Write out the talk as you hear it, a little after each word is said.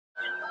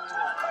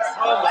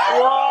A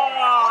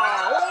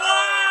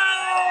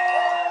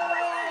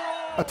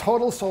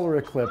total solar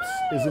eclipse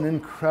is an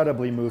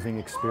incredibly moving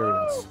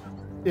experience.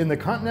 In the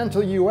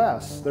continental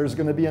US, there's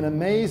going to be an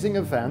amazing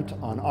event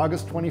on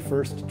August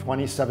 21st,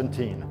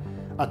 2017,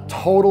 a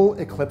total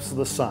eclipse of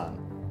the sun.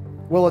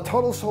 Well, a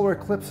total solar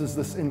eclipse is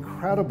this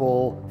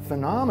incredible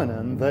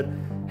phenomenon that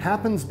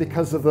happens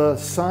because of the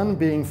sun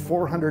being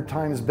 400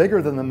 times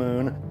bigger than the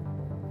moon,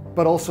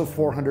 but also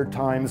 400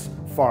 times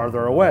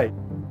farther away.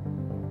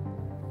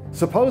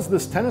 Suppose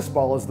this tennis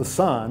ball is the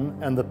sun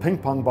and the ping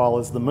pong ball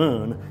is the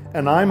moon,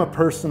 and I'm a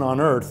person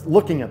on Earth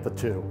looking at the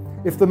two.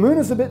 If the moon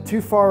is a bit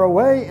too far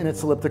away in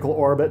its elliptical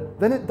orbit,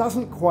 then it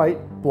doesn't quite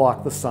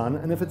block the sun,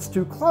 and if it's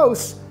too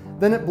close,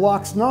 then it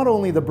blocks not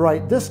only the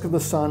bright disk of the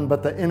sun,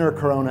 but the inner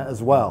corona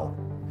as well.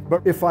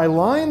 But if I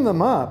line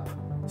them up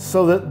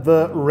so that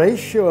the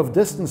ratio of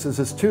distances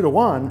is 2 to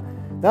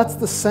 1, that's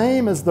the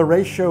same as the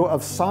ratio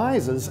of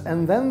sizes,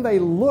 and then they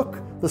look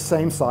the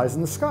same size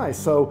in the sky.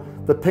 So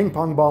the ping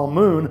pong ball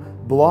moon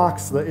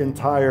blocks the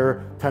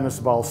entire tennis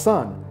ball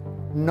sun.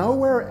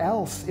 Nowhere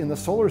else in the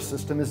solar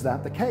system is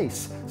that the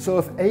case. So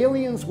if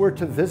aliens were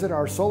to visit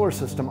our solar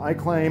system, I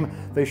claim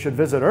they should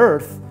visit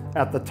Earth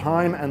at the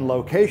time and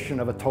location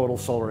of a total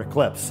solar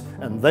eclipse,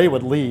 and they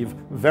would leave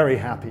very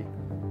happy.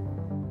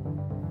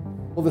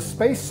 Well, the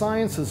Space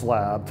Sciences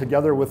Lab,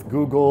 together with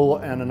Google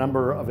and a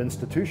number of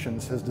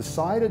institutions, has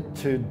decided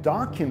to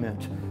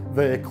document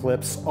the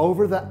eclipse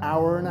over the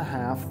hour and a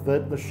half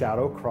that the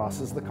shadow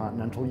crosses the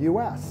continental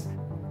US.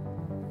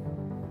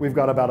 We've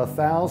got about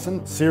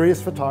 1,000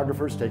 serious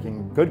photographers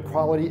taking good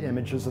quality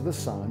images of the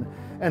sun,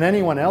 and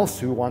anyone else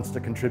who wants to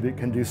contribute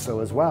can do so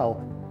as well.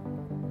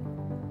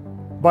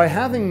 By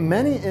having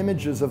many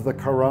images of the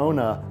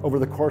corona over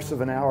the course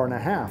of an hour and a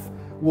half,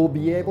 we'll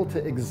be able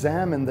to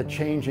examine the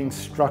changing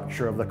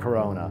structure of the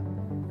corona.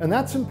 And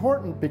that's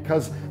important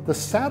because the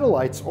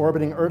satellites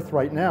orbiting Earth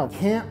right now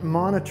can't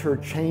monitor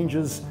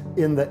changes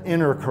in the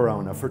inner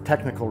corona for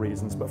technical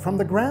reasons, but from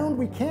the ground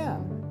we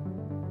can.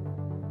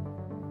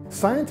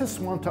 Scientists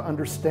want to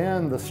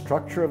understand the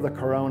structure of the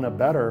corona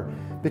better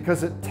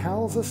because it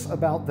tells us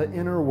about the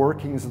inner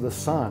workings of the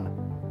sun.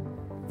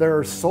 There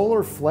are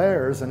solar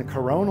flares and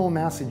coronal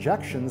mass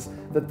ejections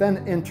that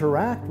then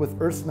interact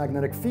with Earth's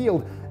magnetic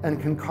field and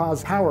can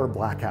cause power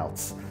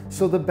blackouts.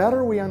 So the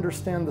better we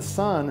understand the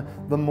sun,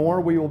 the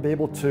more we will be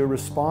able to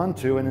respond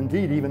to and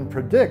indeed even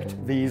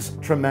predict these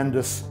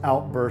tremendous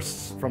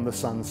outbursts from the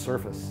sun's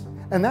surface.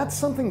 And that's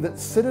something that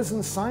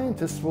citizen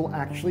scientists will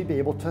actually be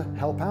able to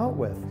help out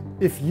with.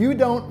 If you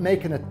don't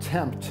make an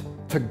attempt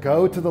to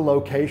go to the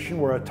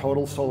location where a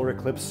total solar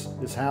eclipse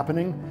is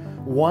happening,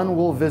 one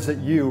will visit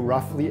you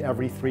roughly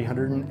every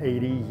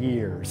 380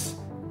 years.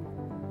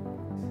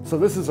 So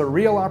this is a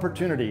real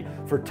opportunity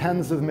for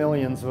tens of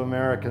millions of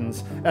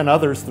Americans and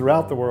others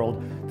throughout the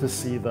world to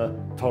see the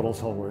total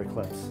solar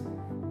eclipse.